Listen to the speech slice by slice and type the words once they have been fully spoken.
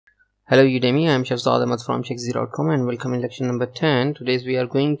Hello Udemy, I am Shahzad Ahmed from Checkzy.com and welcome in lecture number 10. Today we are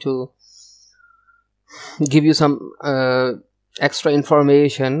going to give you some extra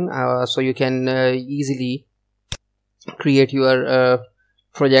information so you can easily create your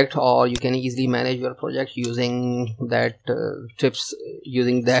project, or you can easily manage your project using that tips,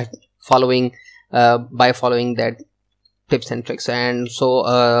 using that following by following that tips and tricks. And so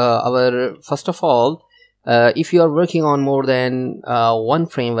our first of all, if you are working on more than one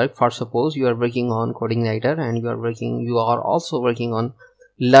framework, for suppose you are working on Codeigniter and you are also working on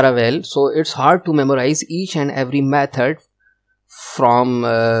Laravel, so it's hard to memorize each and every method from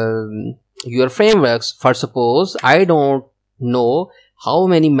your frameworks. For suppose I don't know how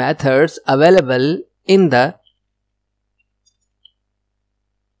many methods available in the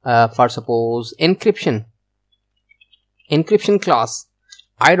for suppose encryption class.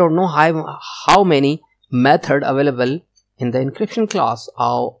 I don't know how many method available in the encryption class,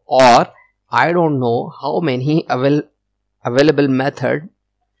 or I don't know how many available method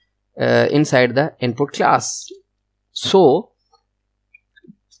inside the input class. So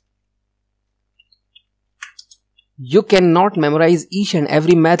you cannot memorize each and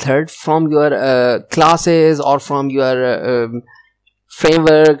every method from your classes or from your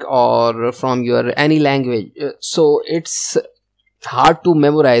framework or from your any language. So it's hard to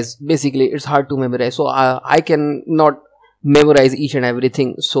memorize. Basically it's hard to memorize, so I cannot memorize each and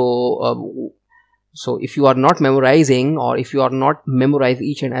everything. So if you are not memorizing, or if you are not memorize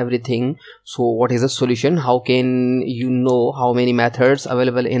each and everything, so what is the solution? How can you know how many methods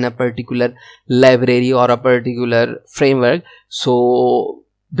available in a particular library or a particular framework? So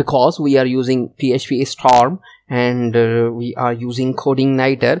because we are using phpStrom and we are using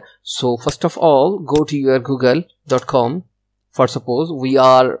Codeigniter, so first of all go to your google.com. For suppose we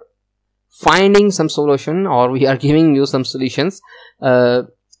are finding some solution, or we are giving you some solutions.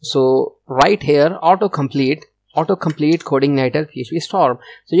 So right here, autocomplete Codeigniter phpStrom.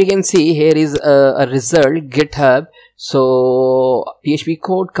 So you can see here is a result GitHub. So PHP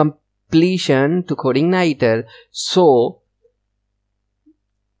code completion to Codeigniter. So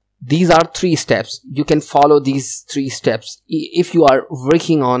these are 3 steps. You can follow these 3 steps if you are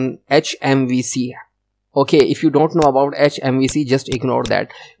working on HMVC. Okay, if you don't know about HMVC, just ignore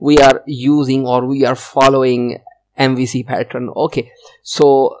that. We are using, or we are following MVC pattern. Okay,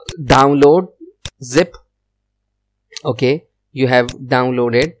 so download zip. Okay, you have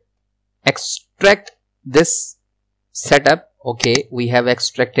downloaded. Extract this setup. Okay, we have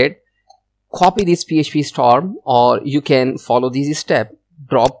extracted. Copy this phpStrom, or you can follow this step.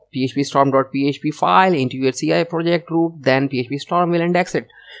 Drop phpStrom.php file into your CI project root, then phpStrom will index it.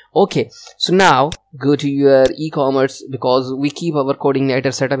 Okay, so now go to your eCommerce, because we keep our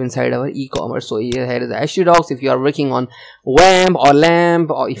Codeigniter setup inside our eCommerce. So here is the htdocs. If you are working on WAMP or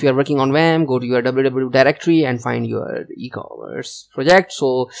LAMP, or if you are working on WAMP, go to your www directory and find your eCommerce project.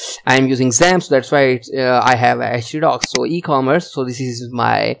 So I am using XAMPP, so that's why I have htdocs. So eCommerce, so this is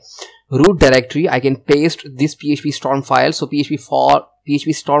my root directory. I can paste this phpStrom file. So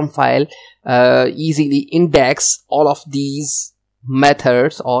phpStrom file easily index all of these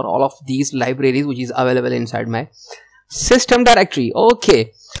methods or all of these libraries which is available inside my system directory.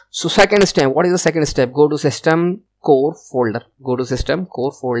 Okay, so second step, what is the second step? Go to system core folder,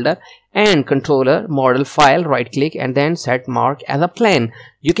 and controller model file, right click and then set mark as a plan.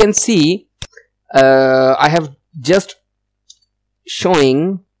 You can see I have just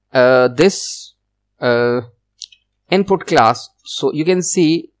showing this input class. So you can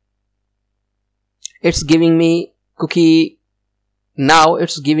see it's giving me cookie. Now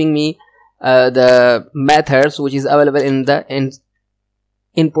it's giving me the methods which is available in the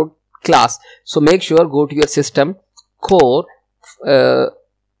input class. So make sure go to your system core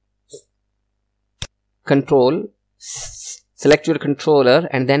control, select your controller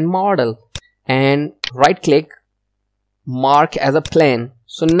and then model, and right click, mark as a plan.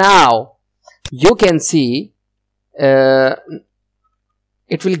 So now you can see it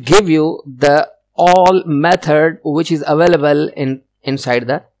will give you the all method which is available inside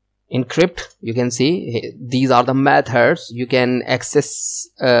the encrypt. You can see these are the methods you can access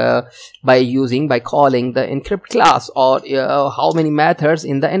by calling the encrypt class, or how many methods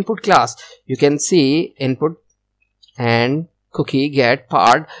in the input class. You can see input and cookie get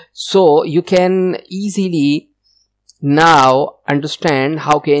part. So you can easily now understand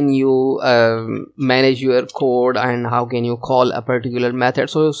how can you manage your code and how can you call a particular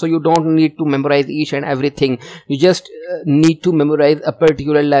method. So you don't need to memorize each and everything. You just need to memorize a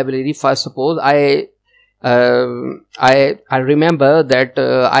particular library. For suppose I remember that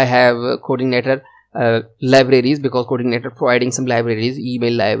I have Codeigniter libraries, because Codeigniter providing some libraries,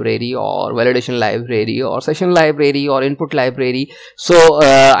 email library or validation library or session library or input library. So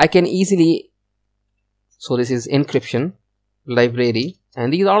I can easily, so this is encryption library,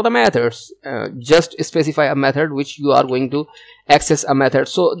 and these are the methods. Just specify a method which you are going to access a method.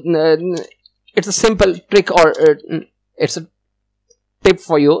 So it's a simple trick, or it's a tip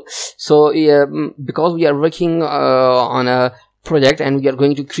for you. So because we are working on a project and we are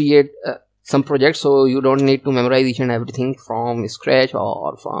going to create some projects, so you don't need to memorize each and everything from scratch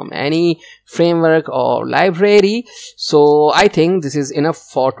or from any framework or library. So I think this is enough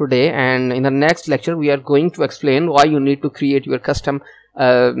for today, and in the next lecture we are going to explain why you need to create your custom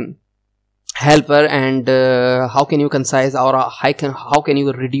helper, and how can you concise, or how can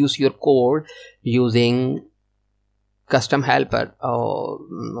you reduce your code using custom helper.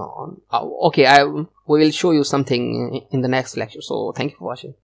 Okay, we will show you something in the next lecture. So thank you for watching.